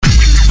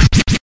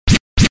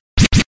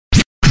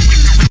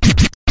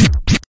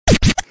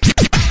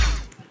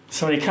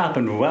Sorry, Cap,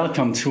 and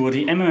welcome to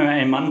the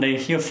MMA Monday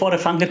here for the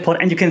Funkit Pod.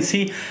 And you can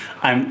see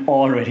I'm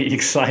already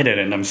excited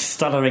and I'm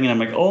stuttering and I'm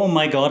like, oh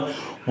my god,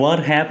 what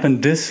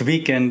happened this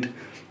weekend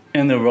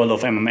in the world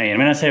of MMA? And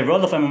when I say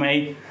world of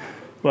MMA,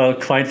 well,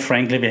 quite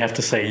frankly, we have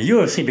to say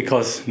UFC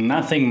because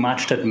nothing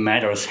much that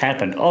matters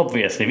happened,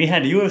 obviously. We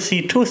had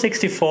UFC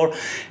 264,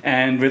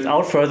 and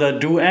without further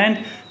ado,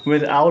 and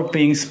without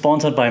being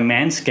sponsored by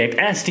Manscaped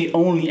as the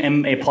only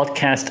MMA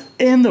podcast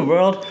in the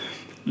world,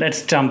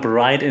 let's jump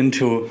right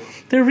into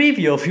the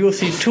review of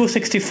UFC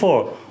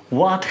 264.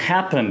 What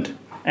happened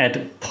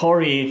at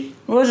Poirier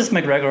versus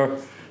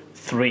McGregor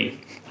 3?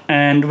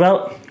 And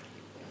well,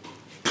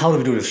 how do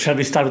we do this? Shall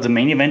we start with the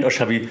main event, or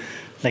shall we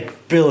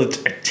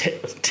build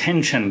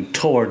tension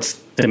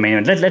towards the main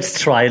event? Let's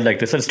try it like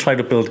this. Let's try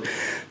to build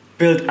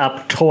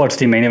up towards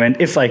the main event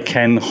if I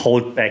can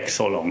hold back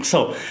so long.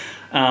 So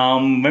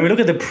when we look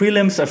at the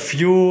prelims, a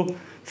few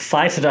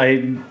fights that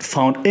I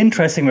found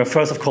interesting were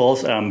first, of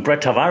course,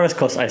 Brett Tavares,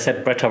 because I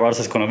said Brett Tavares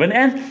is going to win.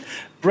 And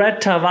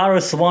Brett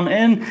Tavares won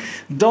in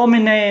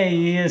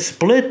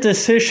split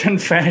decision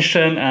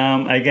fashion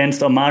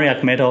against Omari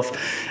Akhmedov.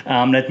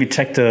 Let me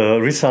check the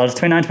results.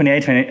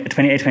 29-28,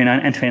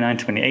 28-29, and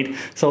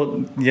 29-28.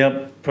 So,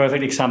 yeah,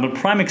 perfect example.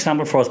 Prime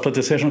example for a split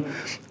decision.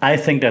 I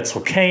think that's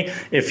okay.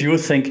 If you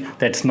think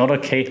that's not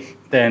okay,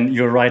 then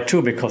you're right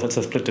too, because it's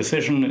a split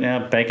decision,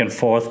 back and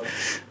forth.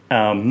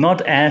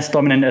 Not as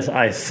dominant as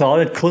I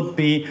thought it could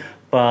be,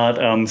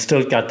 but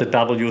still got the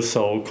W,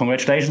 so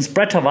congratulations.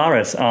 Brett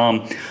Tavares.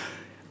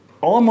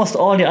 Almost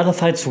all the other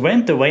fights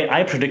went the way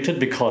I predicted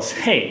because,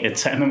 hey,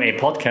 it's an MMA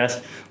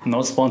podcast,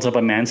 not sponsored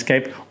by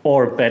Manscaped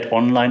or Bet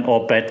Online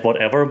or Bet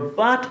whatever,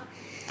 but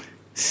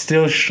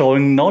still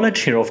showing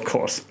knowledge here, of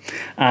course.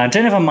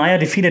 Jennifer Maia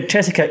defeated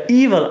Jessica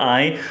Evil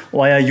Eye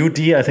via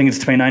UD, I think it's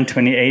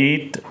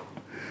 29-28.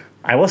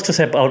 I was to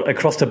say out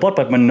across the board,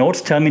 but my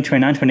notes tell me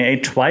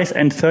 29-28 twice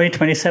and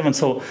 30-27.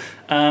 So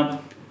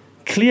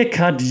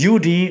clear-cut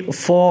UD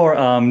for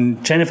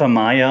Jennifer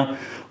Maia,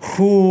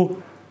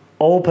 who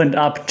opened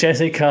up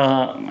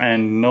Jessica,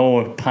 and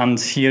no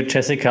puns here,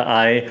 Jessica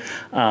I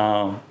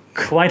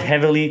quite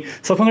heavily.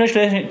 So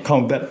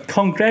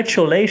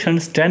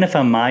congratulations,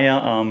 Jennifer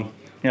Maia.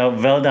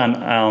 Well done.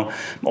 I'm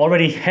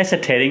already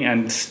hesitating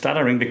and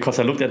stuttering because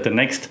I looked at the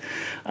next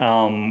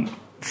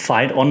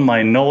fight on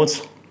my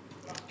notes,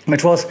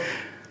 which was,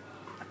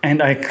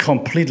 and I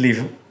completely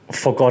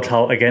forgot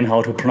how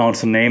to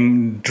pronounce the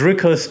name,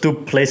 Dricus du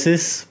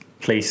Plessis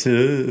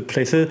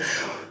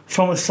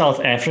from South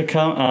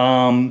Africa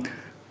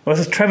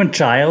versus Trevin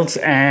Giles,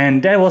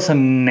 and that was a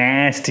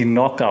nasty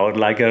knockout,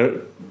 like a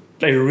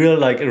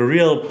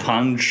real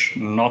punch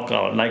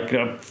knockout, like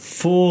a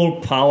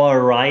full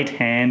power right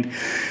hand.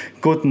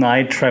 Good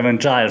night, Trevin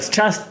Giles,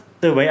 just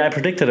the way I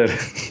predicted it.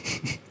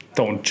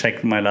 Don't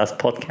check my last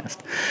podcast.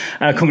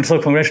 So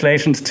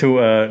congratulations to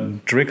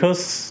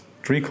Dricus.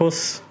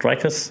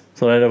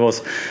 So that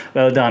was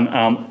well done.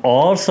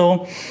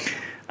 Also,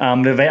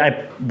 the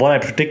way what I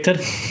predicted,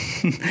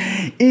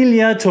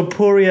 Ilia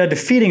Topuria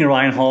defeating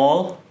Ryan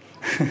Hall.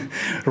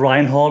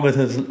 Ryan Hall with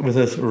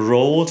his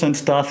rolls and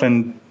stuff,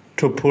 and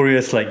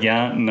Topuria's like,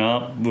 yeah,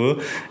 no,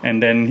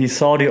 and then he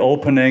saw the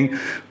opening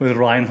with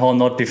Ryan Hall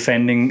not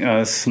defending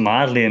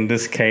smartly in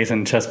this case,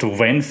 and just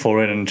went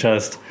for it and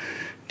just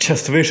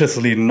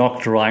viciously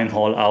knocked Ryan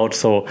Hall out.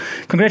 So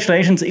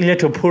congratulations, Ilia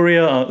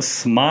Topuria,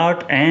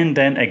 smart and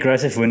then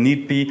aggressive when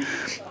need be.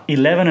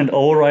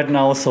 11-0 right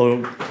now,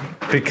 so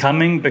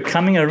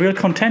becoming a real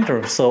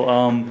contender. So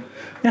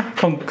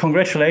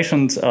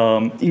congratulations,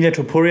 Ilia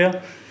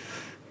Topuria,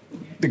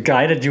 the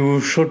guy that you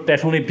should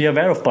definitely be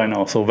aware of by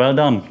now. So well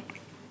done.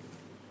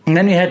 And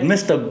then we had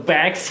Mr.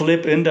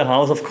 Backflip in the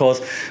house, of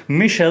course,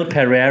 Michel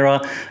Pereira,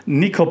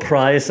 Nico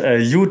Price,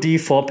 UD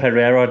for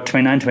Pereira,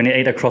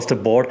 29-28 across the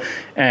board.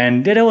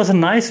 And there was a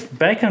nice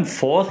back and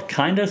forth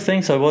kind of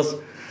thing. So it was,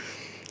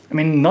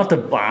 not a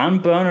barn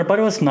burner, but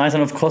it was nice.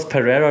 And of course,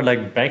 Pereira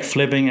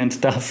backflipping and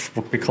stuff,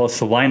 because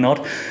why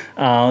not?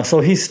 So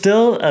he's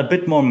still a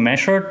bit more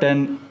measured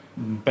than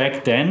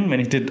back then when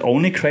he did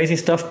only crazy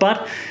stuff,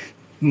 but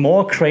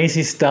more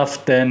crazy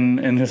stuff than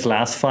in his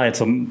last fight.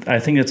 So I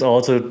think it's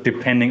also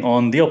depending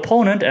on the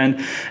opponent, and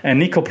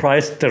Nico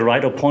Price, the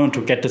right opponent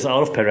to get this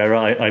out of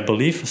Pereira, I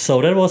believe. So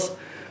it was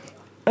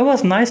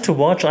nice to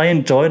watch. I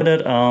enjoyed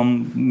it.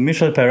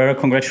 Michel Pereira,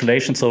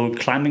 congratulations. So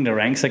climbing the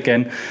ranks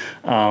again.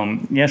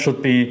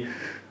 Should be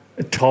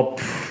top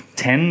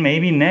 10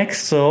 maybe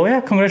next. So yeah,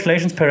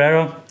 congratulations,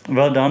 Pereira.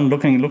 Well done.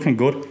 Looking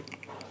good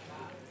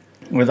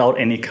without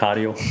any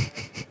cardio.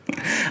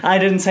 I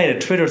didn't say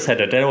that. Twitter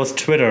said it. That was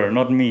Twitter,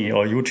 not me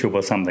or YouTube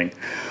or something.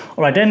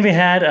 All right, then we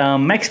had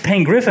Max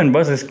Payne Griffin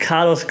versus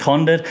Carlos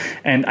Condit.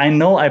 And I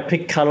know I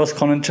picked Carlos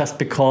Condit just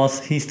because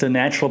he's the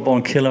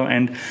natural-born killer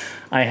and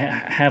I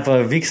have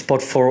a weak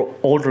spot for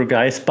older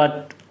guys.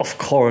 But, of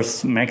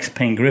course, Max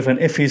Payne Griffin,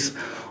 if he's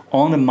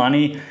on the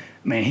money,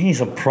 man, he's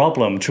a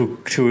problem to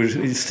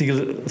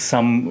steal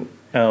some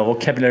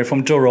vocabulary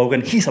from Joe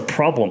Rogan. He's a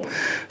problem.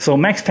 So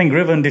Max Payne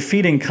Griffin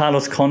defeating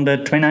Carlos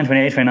Condit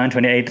 29-28,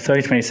 29-28,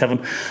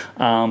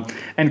 30-27.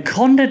 And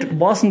Condit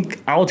wasn't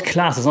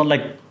outclassed. It's not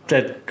like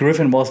that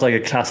Griffin was like a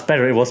class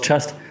better. It was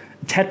just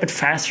a tad bit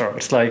faster.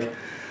 It's like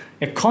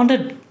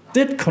Condit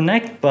did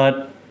connect,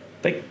 but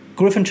like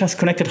Griffin just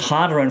connected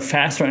harder and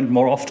faster and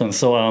more often.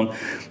 So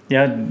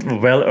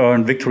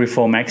well-earned victory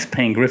for Max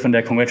Payne Griffin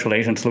there.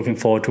 Congratulations. Looking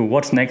forward to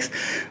what's next.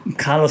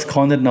 Carlos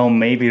Condit now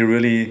maybe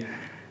really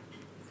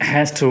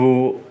has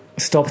to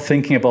stop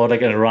thinking about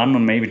like a run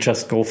and maybe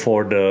just go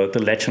for the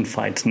legend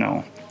fights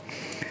now.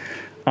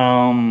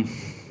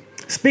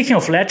 Speaking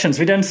of legends,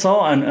 we then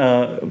saw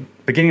on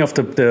beginning of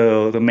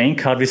the main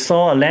card, we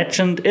saw a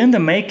legend in the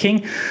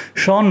making,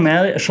 Sean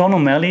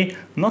O'Malley,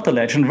 not a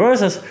legend,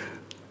 versus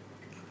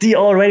the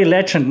already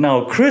legend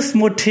now, Chris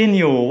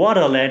Moutinho. What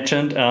a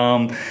legend.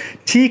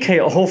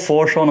 TKO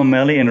for Sean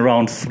O'Malley in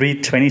round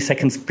 3, 20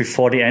 seconds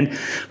before the end.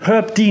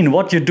 Herb Dean,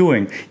 what you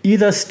doing?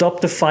 Either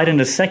stop the fight in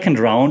the second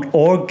round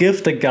or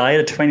give the guy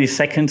the 20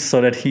 seconds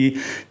so that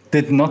he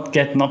did not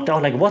get knocked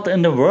out. Like, what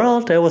in the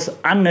world? That was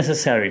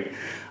unnecessary.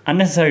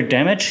 Unnecessary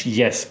damage,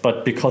 yes,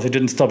 but because he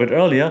didn't stop it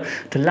earlier,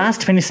 the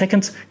last 20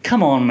 seconds,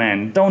 come on,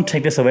 man. Don't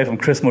take this away from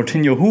Chris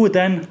Moutinho, who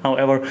then,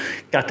 however,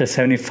 got the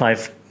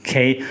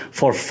 75K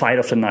for fight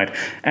of the night.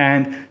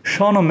 And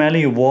Sean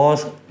O'Malley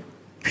was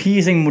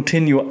piecing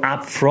Moutinho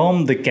up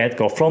from the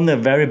get-go, from the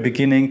very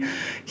beginning.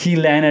 He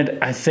landed,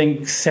 I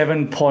think,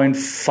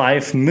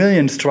 7.5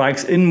 million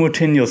strikes in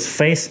Moutinho's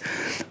face.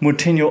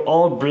 Moutinho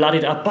all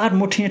bloodied up, but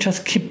Moutinho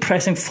just kept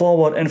pressing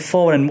forward, and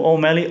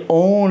O'Malley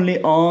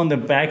only on the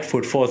back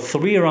foot for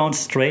 3 rounds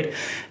straight,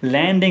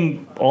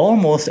 landing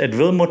almost at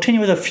will.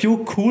 Moutinho with a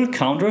few cool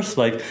counters,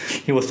 like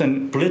he was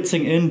then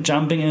blitzing in,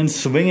 jumping in,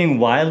 swinging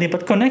wildly,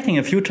 but connecting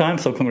a few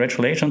times, so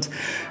congratulations.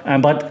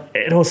 But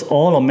it was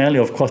all O'Malley,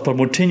 of course, but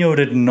Moutinho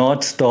did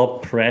not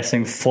stop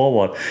pressing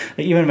forward.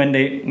 Even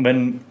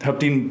when Herb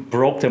Dean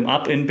broke them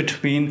up in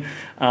between,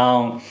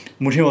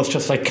 Moutinho was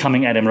just like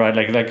coming at him, right?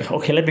 Like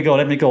okay, let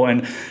me go.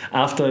 And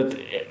after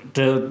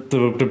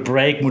the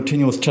break,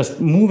 Moutinho was just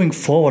moving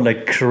forward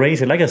like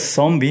crazy, like a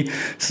zombie.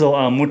 So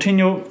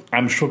Moutinho,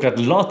 I'm sure, got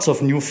lots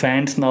of new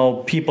fans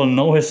now. People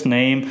know his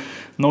name,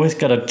 know he's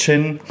got a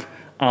chin.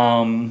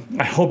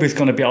 I hope he's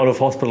going to be out of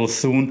hospital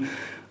soon.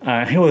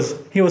 He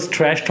was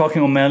trash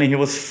talking O'Malley. He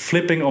was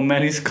flipping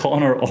O'Malley's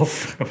corner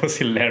off. It was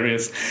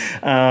hilarious.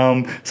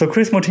 So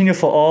Chris Moutinho,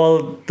 for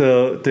all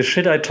the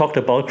shit I talked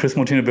about Chris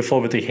Moutinho before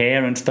with the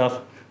hair and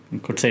stuff, you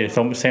could say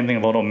the same thing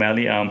about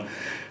O'Malley.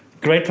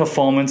 Great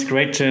performance,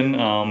 great chin,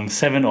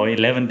 7 or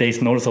 11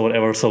 days notice or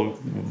whatever. So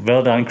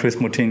well done, Chris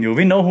Moutinho.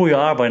 We know who you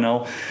are by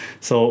now.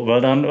 So well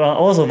done.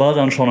 Also well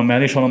done, Sean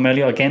O'Malley. Sean O'Malley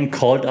again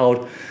called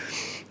out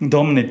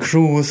Dominic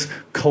Cruz,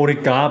 Cody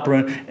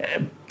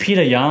Garbrandt,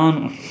 Peter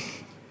Yan.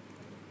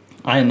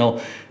 I don't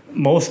know,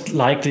 most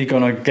likely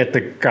gonna get the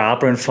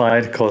Garbrandt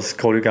fight because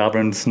Cody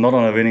Garbrandt's not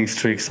on a winning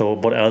streak, so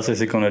what else is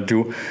he gonna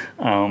do?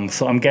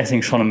 So I'm guessing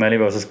Sean O'Malley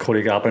versus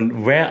Cody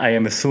Garbrandt, where I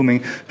am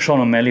assuming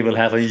Sean O'Malley will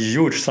have a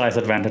huge size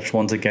advantage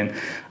once again,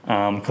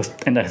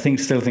 and I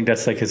still think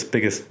that's like his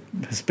biggest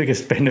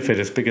benefit,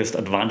 his biggest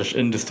advantage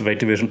in this weight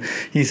division.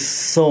 He's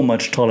so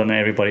much taller than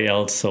everybody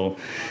else, so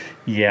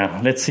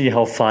yeah, let's see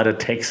how far that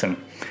takes him.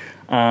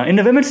 In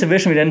the women's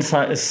division, we then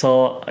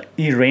saw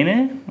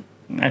Irene,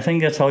 I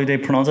think that's how they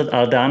pronounce it,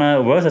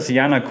 Aldana versus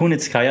Yana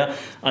Kunitskaya.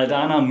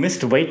 Aldana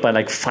missed weight by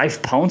like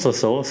 5 pounds or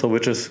so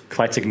which is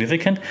quite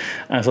significant.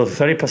 So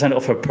 30%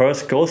 of her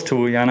purse goes to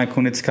Yana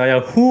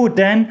Kunitskaya, who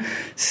then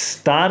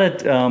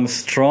started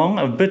strong,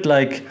 a bit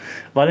like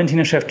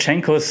Valentina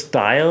Shevchenko's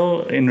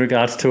style in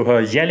regards to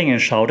her yelling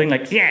and shouting,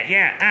 like,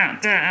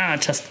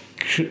 just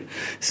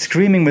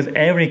screaming with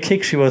every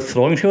kick she was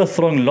throwing. She was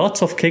throwing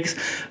lots of kicks.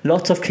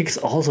 Lots of kicks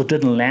also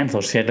didn't land.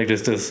 So she had like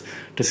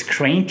this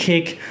crane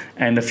kick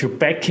and a few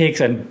back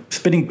kicks and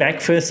spinning back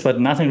fists, but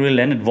nothing really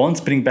landed. One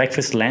spinning back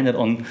fist landed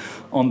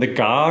on the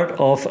guard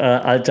of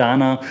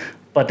Aldana.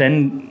 But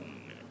then,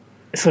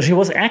 so she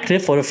was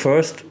active for the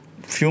first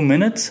few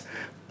minutes,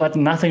 but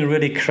nothing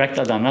really cracked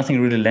Aldana, nothing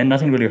really landed,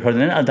 nothing really hurt.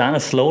 And then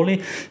Aldana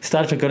slowly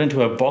started to get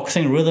into a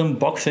boxing rhythm,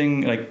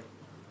 boxing like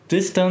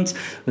distance,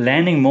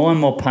 landing more and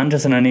more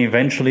punches, and then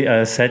eventually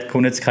set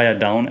Kunitskaya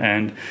down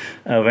and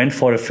went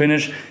for the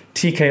finish.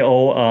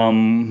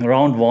 TKO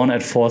round 1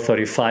 at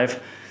 4:35.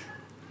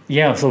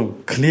 Yeah, so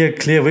clear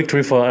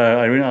victory for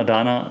Irene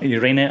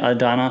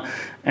Aldana,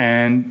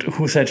 and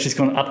who said she's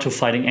going up to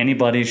fighting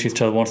anybody. She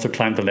just wants to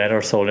climb the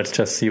ladder, so let's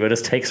just see where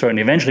this takes her. And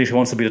eventually she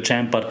wants to be the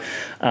champ, but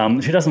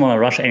she doesn't want to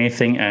rush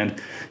anything, and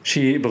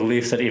she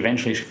believes that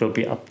eventually she will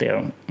be up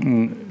there.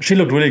 She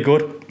looked really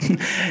good.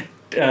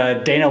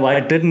 Dana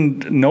White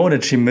didn't know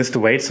that she missed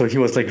weight, so he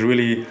was like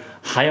really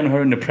high on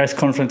her in the press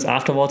conference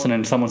afterwards, and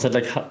then someone said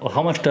like,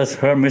 how much does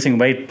her missing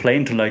weight play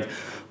into like,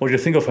 what do you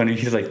think of her? And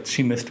he's like,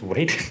 she missed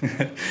weight.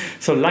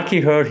 So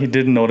lucky her, he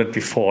didn't know that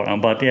before.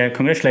 But yeah,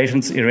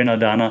 congratulations, Irene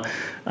Aldana.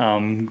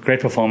 Great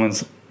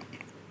performance.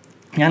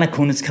 Yana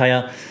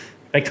Kunitskaya,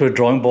 back to the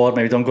drawing board.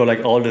 Maybe don't go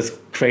like all this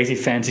crazy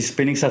fancy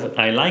spinning stuff.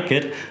 I like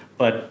it,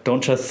 but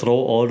don't just throw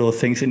all those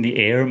things in the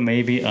air.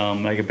 Maybe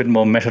like a bit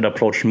more measured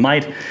approach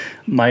might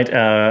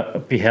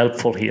be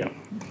helpful here.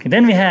 And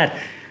then we had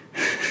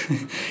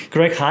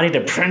Greg Hardy,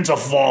 the Prince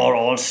of War,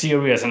 all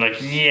serious and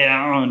like,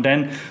 yeah, and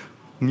then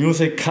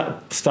music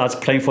starts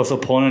playing for his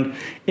opponent.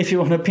 If you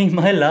want to be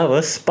my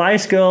lover,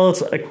 Spice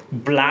Girls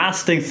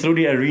blasting through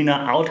the arena.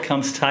 Out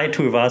comes Tai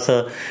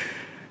Tuivasa.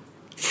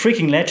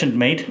 Freaking legend,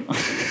 mate.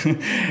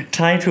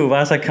 Tai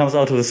Tuivasa comes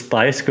out to the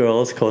Spice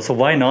Girls, so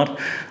why not?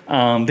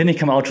 Then he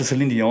come out to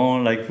Celine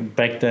Dion, like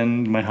back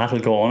then, My Heart Will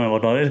Go On and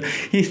whatnot.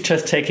 He's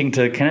just taking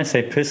the, can I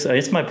say piss?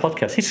 It's my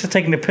podcast. He's just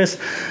taking the piss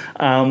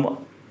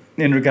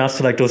in regards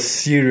to like those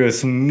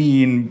serious,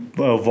 mean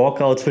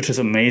walkouts, which is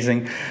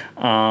amazing.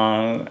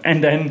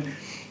 And then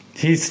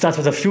he starts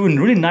with a few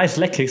really nice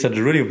leg kicks that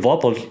really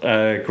wobbled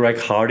Greg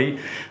Hardy.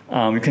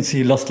 You can see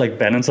he lost like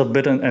balance a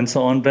bit and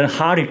so on. But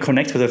Hardy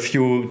connects with a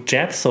few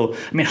jabs. So,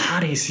 I mean,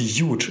 Hardy is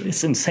huge.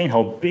 It's insane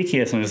how big he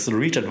is and his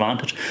reach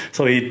advantage.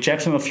 So he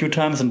jabs him a few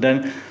times and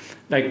then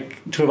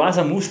like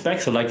Tuivasa moves back.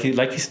 So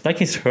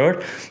he's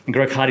hurt. And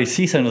Greg Hardy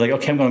sees it and is like,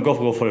 okay, I'm going to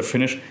go for the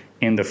finish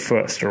in the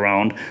first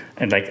round.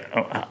 And like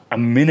a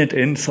minute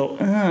in. So,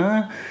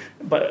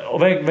 but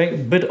a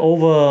bit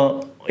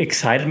over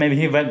excited. Maybe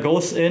he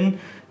goes in.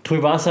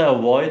 Tuivasa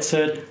avoids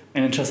it,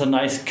 and then just a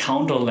nice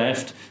counter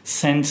left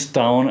sends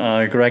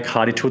down Greg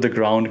Hardy to the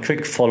ground.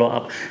 Quick follow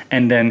up,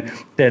 and then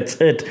that's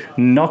it.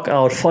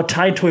 Knockout for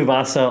Tai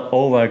Tuivasa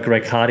over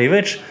Greg Hardy,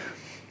 which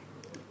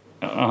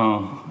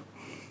I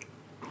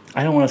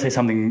don't want to say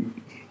something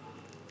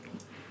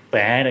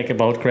bad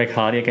about Greg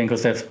Hardy again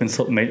because there's been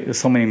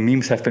so many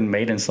memes have been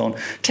made and so on.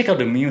 Check out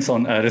the memes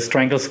on the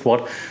Strangle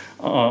Squad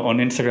on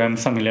Instagram.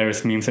 Some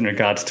hilarious memes in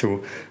regards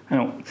to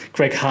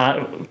Greg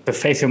Hardy, the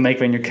face you make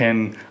when you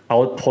can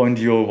outpoint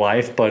your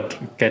wife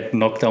but get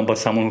knocked down by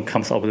someone who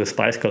comes out with a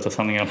Spice Girls or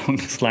something along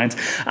those lines.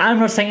 I'm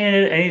not saying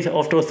any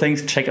of those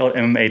things. Check out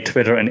MMA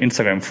Twitter and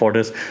Instagram for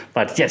this.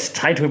 But yes,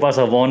 Tai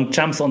Tuivasa won,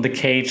 jumps on the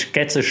cage,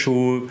 gets a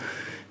shoe,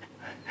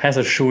 has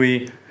a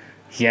shoey.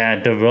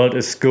 Yeah, the world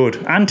is good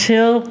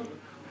until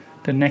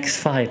the next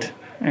fight.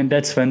 And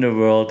that's when the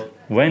world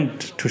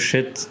went to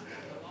shit.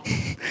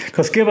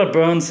 Because Gilbert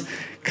Burns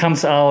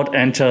comes out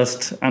and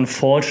just,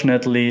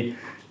 unfortunately,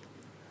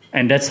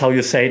 and that's how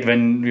you say it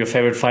when your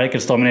favorite fighter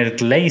gets dominated,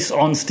 lays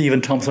on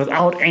Stephen Thompson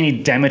without any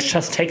damage,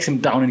 just takes him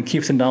down and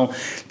keeps him down.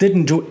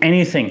 Didn't do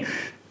anything.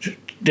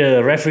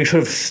 The referee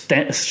should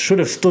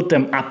have stood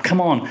them up.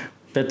 Come on.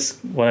 That's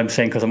what I'm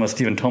saying because I'm a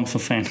Stephen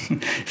Thompson fan.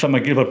 If I'm a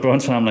Gilbert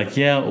Burns fan, I'm like,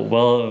 yeah,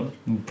 well,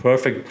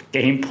 perfect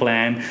game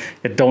plan.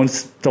 Don't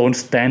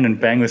stand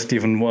and bang with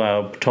Stephen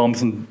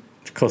Thompson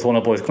because Wonder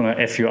Boy is going to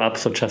F you up,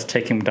 so just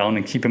take him down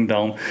and keep him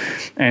down.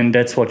 And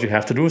that's what you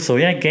have to do. So,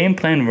 yeah, game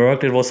plan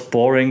worked. It was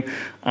boring,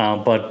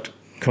 but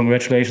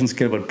congratulations,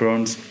 Gilbert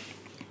Burns.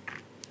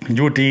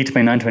 You did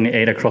by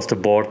 928 across the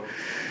board.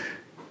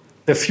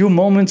 The few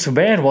moments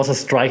where it was a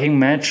striking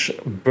match,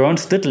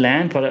 Burns did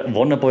land, but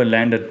Wonder Boy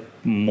landed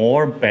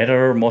more,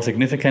 better, more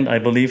significant, I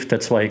believe.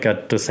 That's why he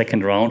got the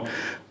second round.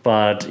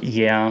 But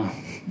yeah,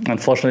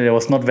 unfortunately, I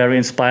was not very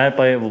inspired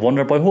by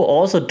Wonder Boy, who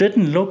also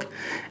didn't look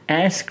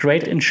as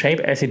great in shape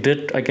as he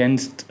did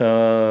against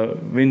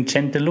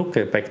Vincente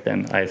Luque back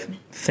then, I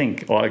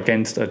think, or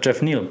against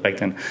Jeff Neal back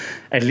then.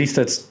 At least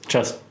that's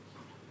just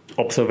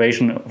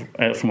observation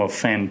from a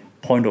fan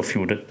point of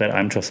view that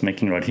I'm just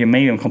making right here.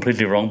 Maybe I'm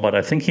completely wrong, but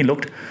I think he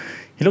looked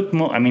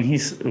more, I mean,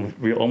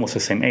 we're almost the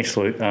same age,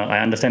 so I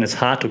understand it's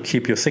hard to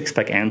keep your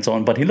six-pack and so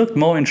on, but he looked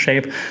more in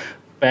shape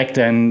back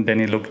then than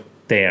he looked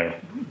there,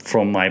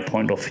 from my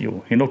point of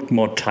view. He looked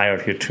more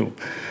tired here too.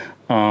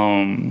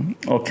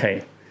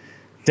 Okay.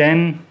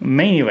 Then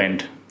main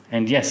event.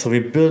 And yes, so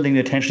we're building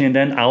the tension, and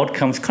then out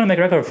comes Conor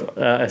McGregor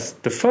as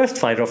the first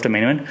fighter of the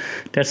main event.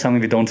 That's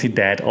something we don't see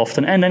that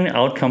often. And then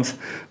out comes,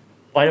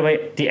 by the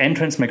way, the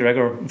entrance,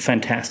 McGregor,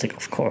 fantastic,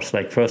 of course.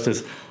 Like, first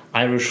is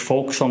Irish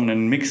folk song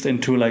and mixed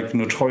into like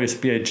Notorious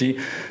B.I.G.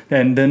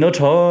 Then the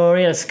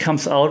Notorious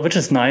comes out, which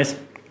is nice.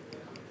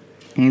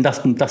 And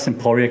Dustin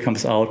Poirier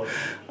comes out,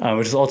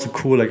 which is also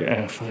cool. Like,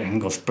 he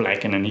goes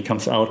black and then he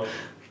comes out.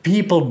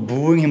 People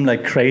booing him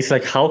like crazy.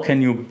 Like, how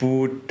can you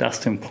boo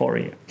Dustin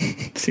Poirier?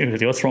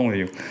 Seriously, what's wrong with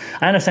you?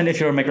 I understand if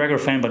you're a McGregor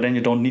fan, but then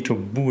you don't need to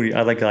boo the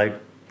other guy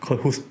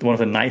who's one of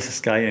the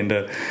nicest guy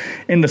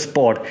in the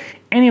sport.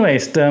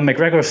 Anyways, the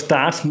McGregor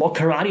starts more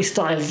karate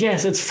style.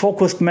 Yes, it's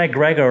focused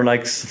McGregor.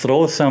 Like,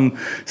 throw some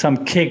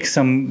kicks,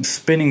 some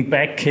spinning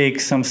back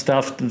kicks, some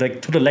stuff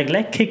like to the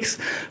leg kicks,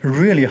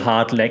 really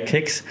hard leg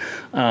kicks.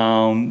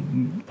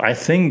 I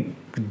think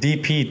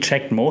DP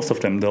checked most of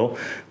them though.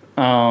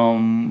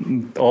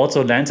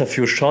 Also lands a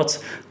few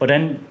shots, but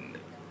then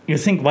you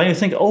think,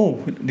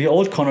 oh, the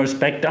old Conor is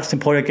back. Dustin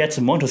Poirier gets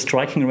him onto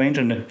striking range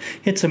and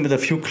hits him with a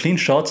few clean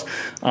shots.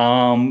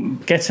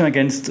 Gets him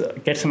against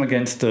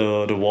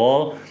the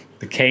wall,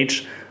 the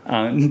cage.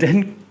 And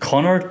then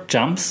Conor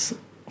jumps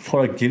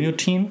for a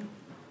guillotine,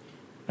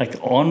 like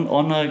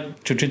on a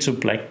jiu-jitsu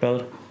black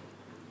belt.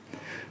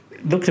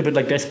 Looked a bit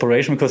like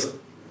desperation because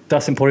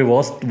Dustin Poirier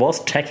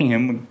was tagging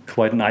him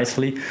quite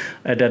nicely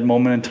at that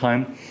moment in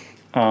time.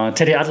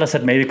 Teddy Adler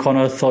said maybe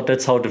Conor thought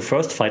that's how the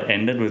first fight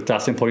ended, with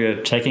Dustin Poirier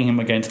attacking him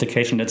against the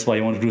cage, and that's why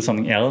he wanted to do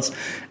something else.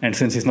 And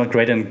since he's not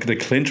great in the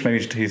clinch,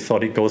 maybe he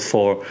thought he goes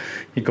for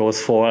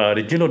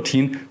the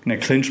guillotine. In a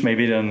clinch,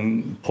 maybe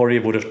then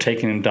Poirier would have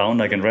taken him down,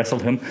 like, and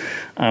wrestled him.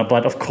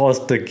 But of course,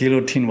 the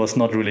guillotine was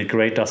not really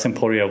great. Dustin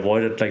Poirier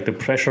avoided, like, the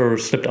pressure,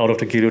 slipped out of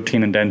the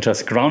guillotine, and then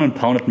just ground and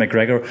pounded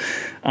McGregor.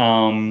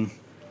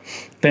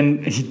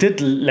 Then he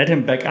did let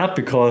him back up,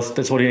 because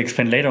that's what he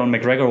explained later on.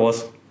 McGregor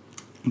was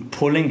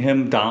pulling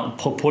him down,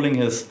 pulling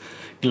his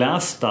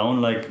glass down,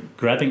 like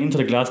grabbing into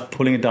the glass,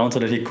 pulling it down so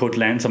that he could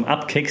land some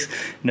up kicks.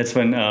 And that's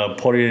when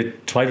Poirier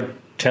tried to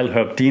tell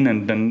Herb Dean,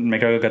 and then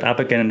McGregor got up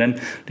again, and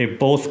then they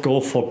both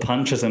go for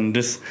punches. And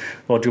this,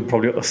 what you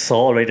probably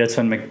saw already, that's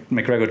when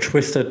McGregor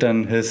twisted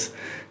then his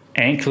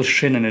ankle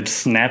shin, and it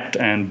snapped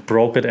and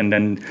broke it. And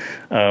then,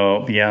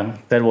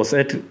 that was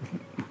it.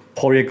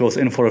 Poirier goes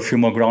in for a few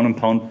more ground and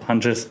pound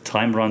punches.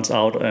 Time runs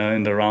out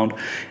in the round,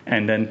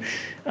 and then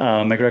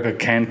McGregor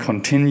can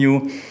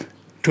continue.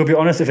 To be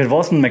honest, if it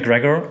wasn't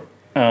McGregor,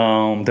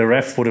 the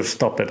ref would have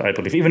stopped it, I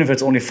believe, even if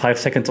it's only 5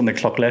 seconds on the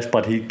clock left.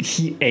 But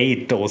he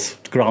ate those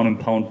ground and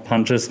pound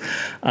punches.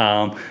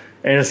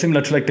 It is similar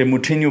to, like, the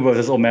Moutinho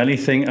versus O'Malley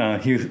thing.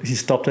 He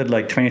stopped it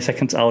like 20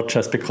 seconds out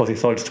just because he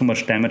thought it's too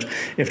much damage.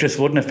 If this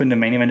wouldn't have been the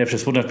main event, if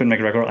this wouldn't have been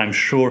McGregor, I'm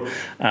sure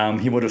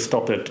he would have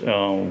stopped it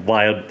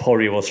while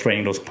Poirier was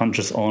raining those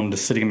punches on the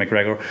sitting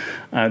McGregor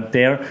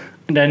there.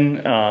 And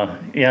then,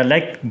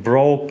 leg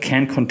bro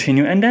can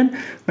continue. And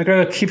then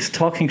McGregor keeps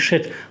talking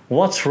shit.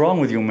 What's wrong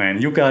with you,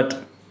 man? You got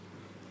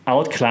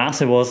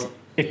outclassed.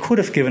 It could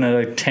have given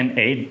a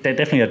 10-8,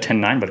 definitely a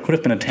 10-9, but it could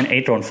have been a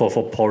 10-8 round for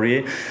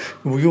Poirier.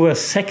 You were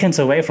seconds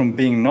away from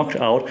being knocked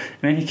out, and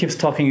then he keeps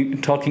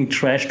talking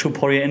trash to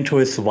Poirier and to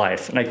his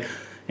wife. Like,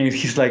 and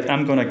he's like,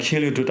 I'm going to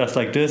kill you, do just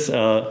like this.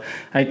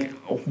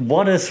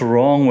 What is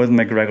wrong with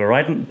McGregor?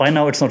 Right? By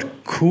now, it's not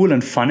cool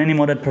and fun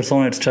anymore, that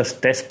persona. It's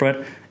just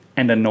desperate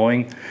and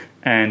annoying.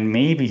 And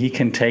maybe he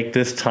can take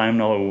this time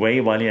now away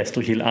while he has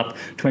to heal up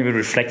to maybe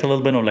reflect a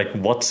little bit on, like,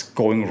 what's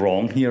going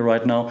wrong here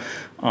right now.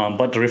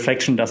 But the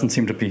reflection doesn't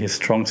seem to be his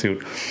strong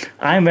suit.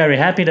 I'm very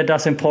happy that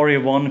Dustin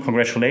Poirier won.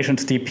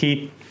 Congratulations,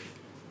 DP.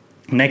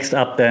 Next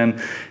up then,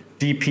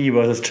 DP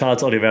versus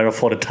Charles Oliveira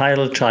for the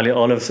title. Charlie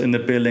Olive's in the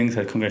building,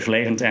 said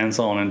congratulations and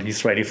so on, and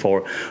he's ready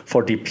for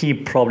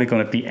DP, probably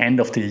going to be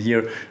end of the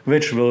year,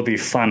 which will be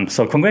fun.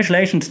 So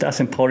congratulations,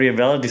 Dustin Poirier,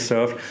 well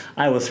deserved.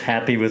 I was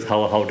happy with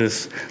how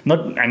this,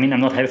 I'm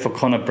not happy for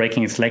Conor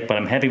breaking his leg, but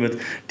I'm happy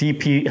with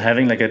DP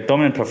having, like, a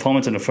dominant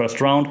performance in the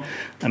first round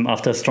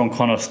after a strong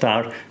Conor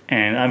start,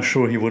 and I'm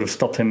sure he would have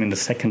stopped him in the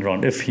second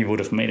round if he would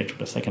have made it to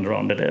the second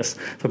round, that is.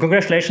 So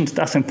congratulations,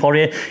 Dustin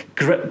Poirier.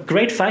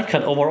 Great fight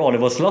card overall. It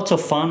was lots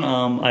of fun.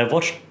 I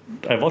watched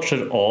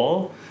it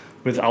all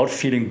without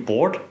feeling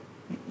bored.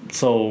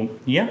 So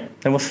yeah,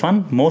 it was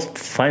fun. Most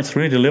fights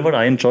really delivered.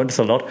 I enjoyed this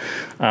a lot.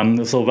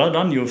 So well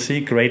done,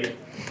 UFC. Great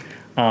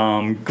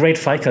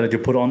fight card that you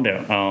put on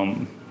there.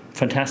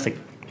 Fantastic.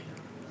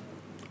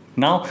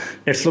 Now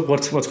let's look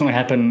what's going to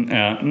happen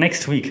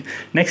next week.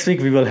 Next week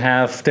we will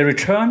have the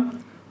return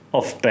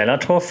of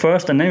Bellator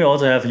first, and then we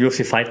also have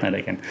UFC Fight Night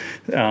again.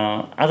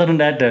 Other than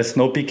that, there's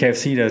no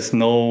BKFC, there's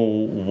no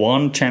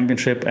ONE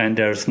Championship, and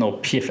there's no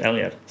PFL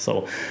yet.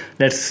 So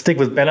let's stick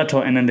with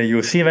Bellator and then the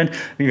UFC event.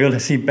 We will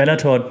see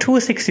Bellator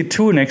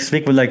 262 next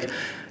week with, like,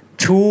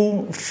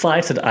 2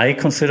 fights that I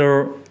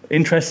consider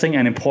interesting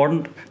and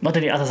important. Not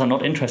that the others are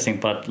not interesting,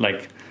 but,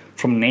 like,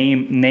 from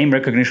name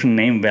recognition,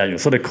 name value.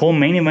 So the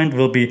co-main event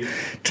will be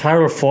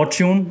Tyrell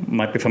Fortune,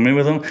 might be familiar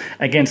with him,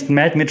 against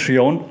Matt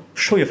Mitrione.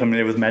 Sure, you're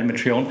familiar with Matt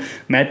Mitrione.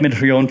 Matt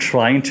Mitrione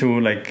trying to,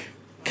 like,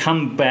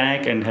 come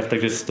back and have, like,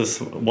 this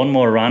one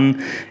more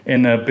run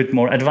in a bit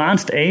more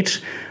advanced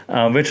age,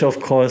 which of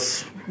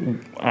course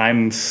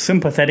I'm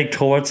sympathetic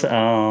towards.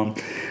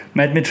 Matt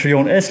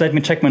Mitrione is, let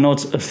me check my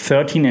notes,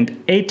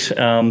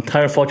 13-8.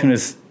 Tyrell Fortune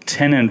is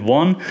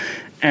 10-1,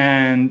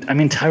 and I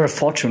mean, Tyrell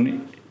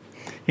Fortune,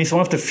 he's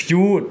one of the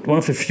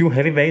few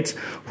heavyweights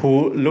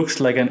who looks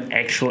like an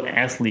actual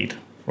athlete,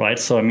 right?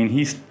 So I mean,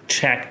 he's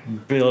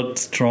jacked, built,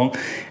 strong,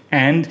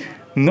 and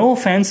no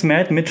offense,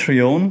 Matt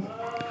Mitrione,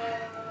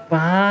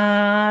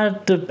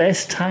 but the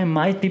best time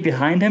might be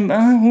behind him.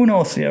 Who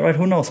knows? Yeah, right.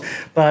 Who knows?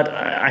 But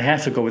I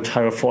have to go with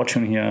Tyrell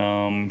Fortune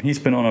here. He's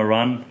been on a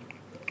run.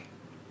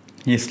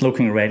 He's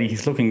looking ready.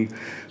 He's looking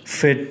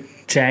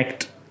fit,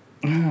 jacked.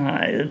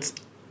 It's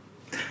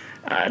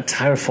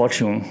Tyrell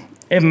Fortune.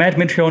 If Matt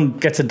Mitrione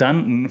gets it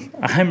done,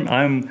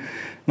 I'm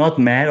not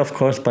mad, of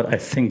course, but I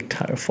think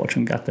Tyrell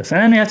Fortune got this. And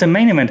then we have the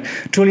main event: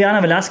 Juliana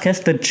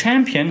Velasquez, the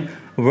champion,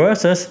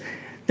 versus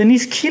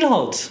Denise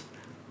Kielholtz.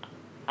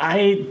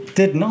 I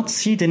did not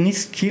see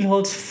Denise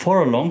Kielholtz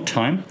for a long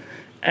time,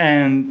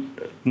 and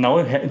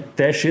now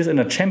there she is in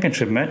a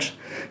championship match.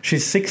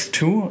 She's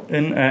 6'2"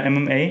 in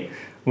MMA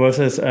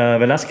versus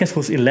Velasquez,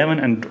 who's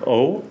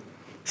 11-0.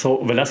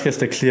 So Velasquez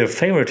the clear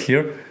favorite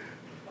here.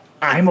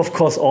 I'm, of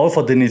course, all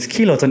for Denise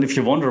Kielholtz, and if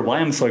you wonder why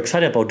I'm so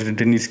excited about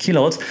Denise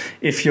Kielholtz,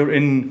 if you're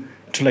in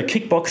to like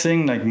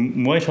kickboxing, like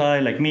Muay Thai,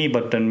 like me,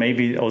 but then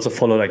maybe also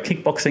follow like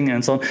kickboxing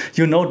and so on.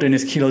 You know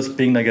Denise Kilos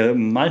being like a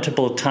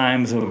multiple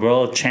times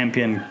world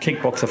champion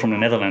kickboxer from the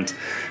Netherlands.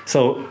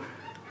 So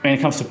when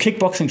it comes to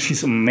kickboxing,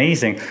 she's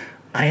amazing.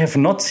 I have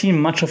not seen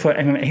much of her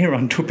MMA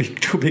run, to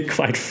be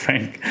quite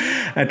frank,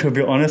 and to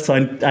be honest. So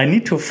I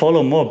need to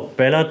follow more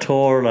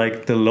Bellator,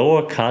 like the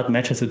lower card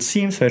matches. It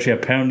seems where she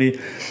apparently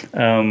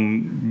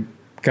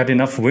got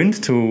enough wins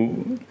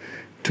to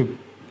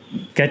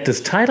get this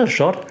title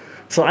shot.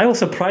 So I was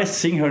surprised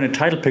seeing her in a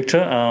title picture,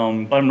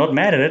 but I'm not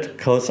mad at it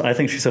because I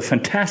think she's a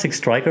fantastic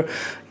striker.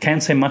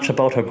 Can't say much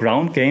about her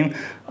ground game,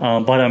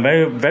 but I'm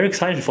very, very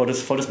excited for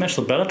this match.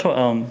 So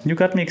Bellator, you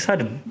got me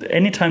excited.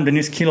 Anytime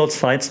Denise Kilos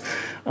fights,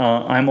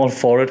 I'm all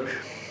for it.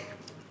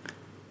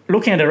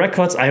 Looking at the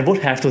records, I would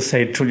have to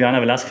say Juliana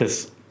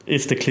Velasquez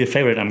is the clear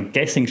favorite. I'm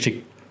guessing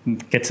she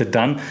gets it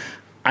done.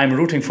 I'm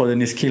rooting for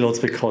Denise Kilos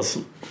because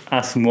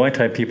us Muay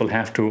Thai people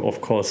have to,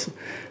 of course,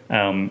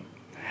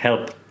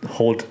 help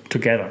hold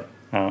together.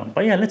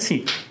 But yeah, let's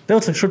see.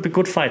 Those should be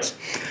good fights.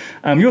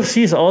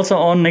 UFC is also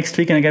on next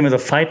weekend again with a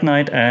fight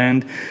night.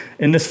 And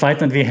in this fight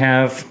night, we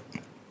have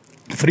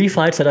 3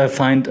 fights that I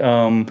find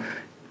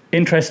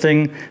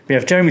interesting. We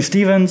have Jeremy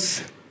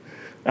Stephens,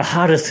 a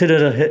hardest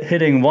hitter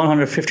hitting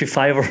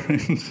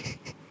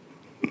 155er,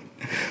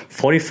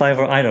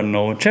 45er, I don't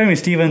know. Jeremy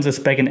Stephens is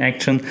back in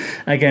action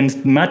against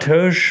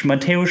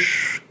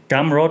Mateusz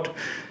Gamrot,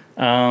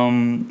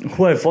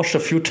 who I've watched a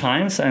few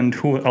times and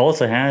who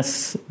also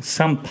has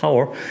some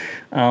power.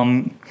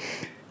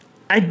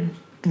 I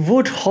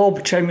would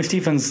hope Jeremy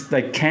Stephens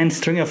can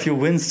string a few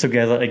wins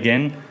together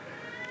again.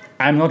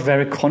 I'm not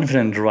very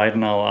confident right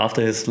now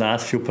after his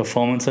last few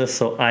performances,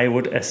 so I'm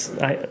going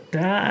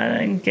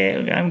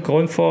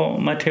for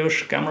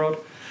Mateusz Gamrot.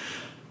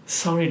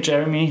 Sorry,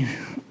 Jeremy.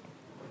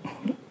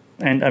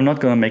 And I'm not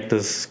going to make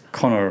this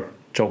Conor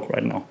joke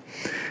right now.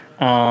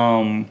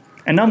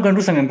 And now I'm going to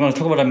do something. I'm going to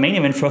talk about the main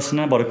event first and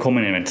then about the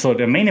co-main event. So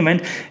the main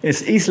event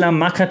is Islam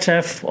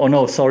Makhachev.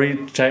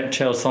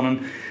 Chael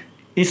Sonnen.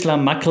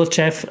 Islam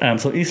Makhachev.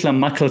 So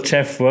Islam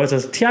Makhachev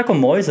versus Thiago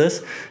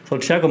Moises. So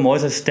Thiago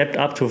Moises stepped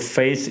up to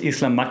face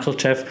Islam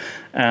Makhachev.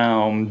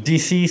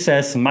 DC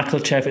says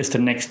Makhachev is the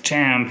next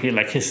champ.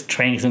 His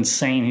training is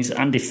insane. He's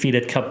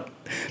undefeated,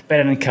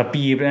 better than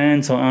Khabib,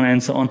 and so on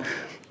and so on.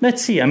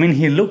 Let's see. I mean,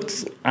 he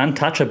looked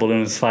untouchable in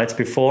his fights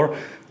before.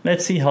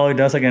 Let's see how he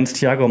does against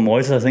Thiago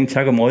Moises. I think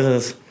Thiago Moises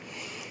is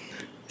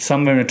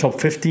somewhere in the top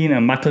 15,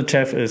 and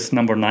Makhachev is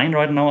number 9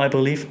 right now, I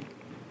believe.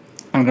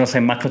 I'm going to say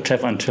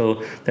Makhachev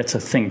until that's a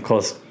thing,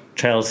 because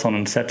Chael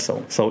Sonnen said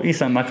so. So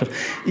Islam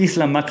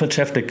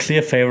Makhachev, the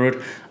clear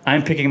favorite.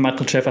 I'm picking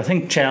Makhachev. I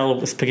think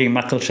Chael is picking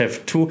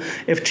Makhachev too.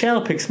 If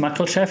Chael picks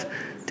Makhachev,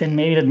 then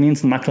maybe that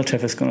means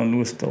Makhachev is going to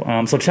lose, though.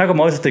 So Thiago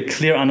Moises is the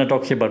clear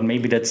underdog here, but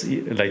maybe that's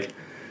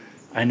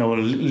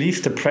leaves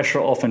the pressure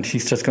off, and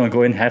he's just going to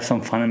go in, have some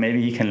fun, and maybe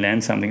he can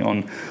land something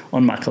on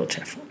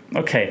Makhachev.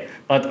 Okay,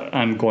 but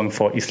I'm going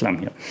for Islam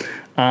here.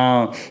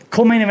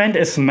 Co-main event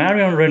is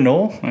Marion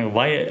Renault.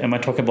 Why am I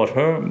talking about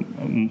her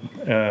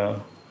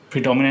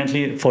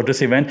predominantly for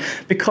this event?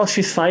 Because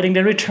she's fighting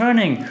the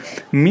returning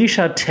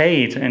Miesha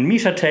Tate. And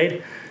Miesha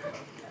Tate,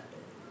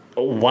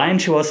 when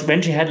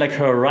she had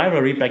her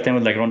rivalry back then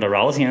with Ronda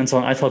Rousey and so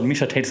on, I thought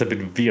Miesha Tate is a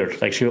bit weird.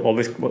 She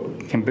always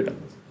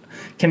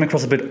came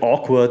across a bit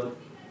awkward.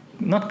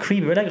 Not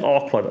creepy, but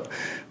awkward.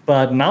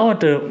 But now,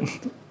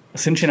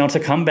 since she announced a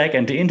comeback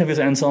and the interviews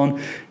and so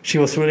on, she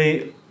was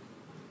really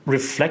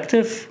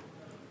reflective,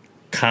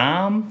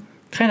 calm,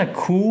 kind of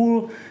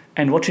cool,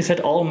 and what she said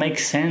all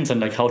makes sense,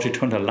 and how she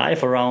turned her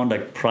life around,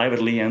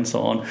 privately and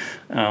so on,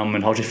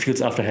 and how she feels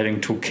after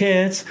having 2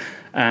 kids,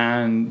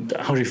 and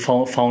how she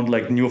found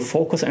new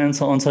focus and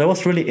so on. So that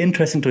was really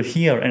interesting to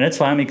hear, and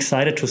that's why I'm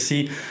excited to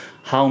see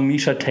how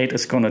Miesha Tate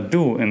is going to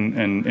do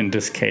in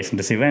this case, in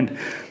this event.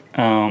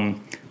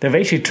 The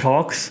way she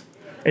talks,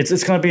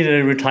 it's going to be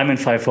the retirement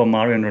fight for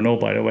Marion Renault,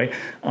 by the way.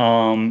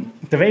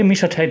 The way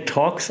Miesha Tate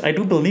talks, I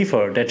do believe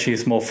her that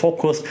she's more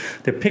focused.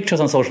 The pictures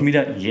on social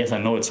media, yes, I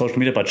know it's social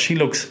media, but she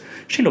looks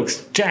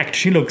jacked.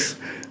 She looks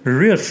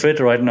real fit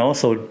right now,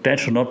 so that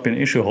should not be an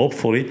issue,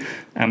 hopefully.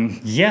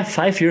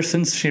 5 years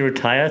since she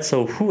retired,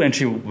 and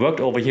she worked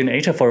over here in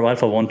Asia for a while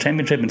for one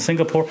championship in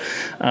Singapore.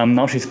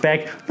 Now she's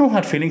back. No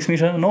hard feelings,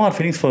 Miesha. No hard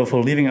feelings for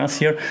leaving us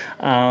here.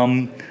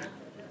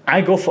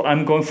 I'm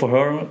going for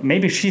her.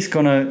 Maybe she's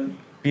gonna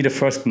be the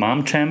first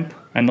mom champ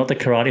and not the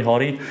karate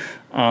hottie.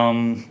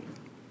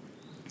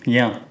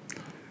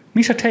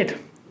 Miesha Tate.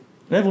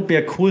 That would be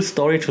a cool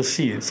story to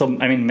see. So,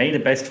 may the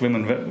best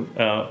woman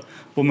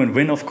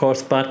win, of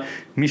course, but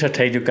Miesha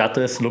Tate, you got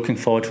this. Looking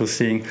forward to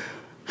seeing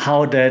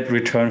how that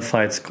return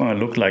fight's going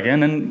to look like.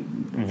 And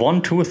then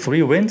 1, 2,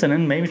 3 wins, and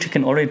then maybe she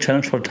can already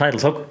challenge for the title.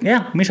 So,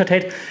 Miesha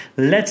Tate,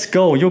 let's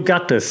go. You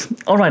got this.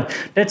 All right,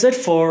 that's it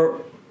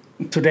for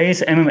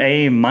today's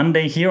MMA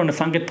Monday here on the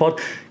Funk It Pod,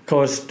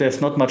 because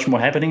there's not much more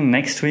happening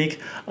next week.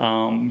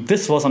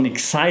 This was an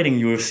exciting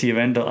UFC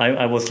event.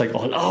 I was like,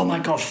 oh my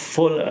God,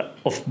 full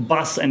of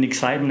buzz and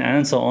excitement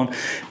and so on.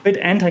 Bit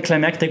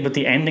anticlimactic with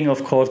the ending,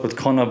 of course, with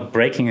Conor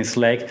breaking his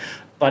leg,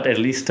 but at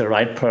least the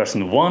right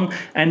person won.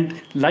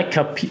 And like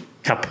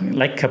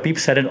Khabib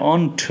said it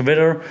on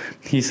Twitter,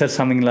 he said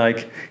something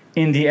like,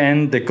 in the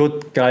end, the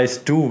good guys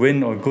do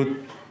win, or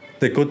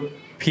the good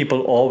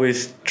people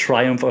always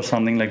triumph, or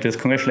something like this.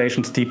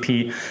 Congratulations,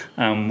 DP.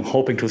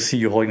 Hoping to see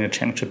you holding the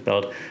championship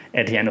belt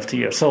at the end of the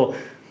year. So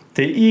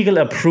the Eagle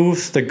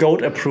approves, the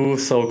GOAT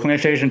approves. So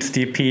congratulations,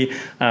 DP.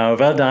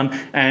 Well done.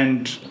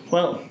 And,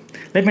 well,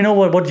 let me know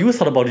what you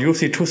thought about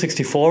UFC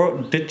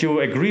 264. Did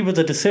you agree with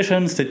the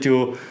decisions?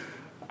 Do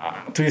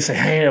you say,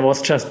 hey, it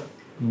was just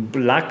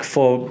luck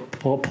for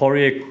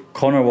Poirier?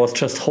 Conor was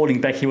just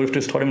holding back. He would have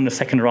destroyed him in the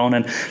second round,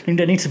 and I think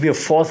there needs to be a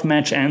fourth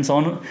match and so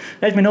on.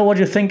 Let me know what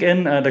you think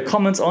in the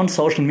comments on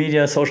social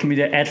media at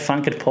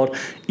funkitpod,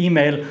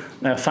 email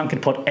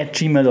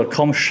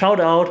funkitpod@gmail.com. Shout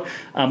out.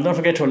 Don't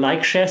forget to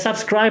like, share,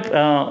 subscribe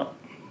to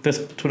this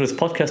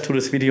podcast, to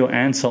this video,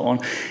 and so on.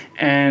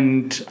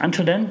 And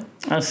until then,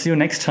 I'll see you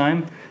next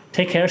time.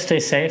 Take care, stay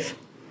safe.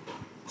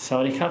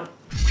 Sawadee Cup.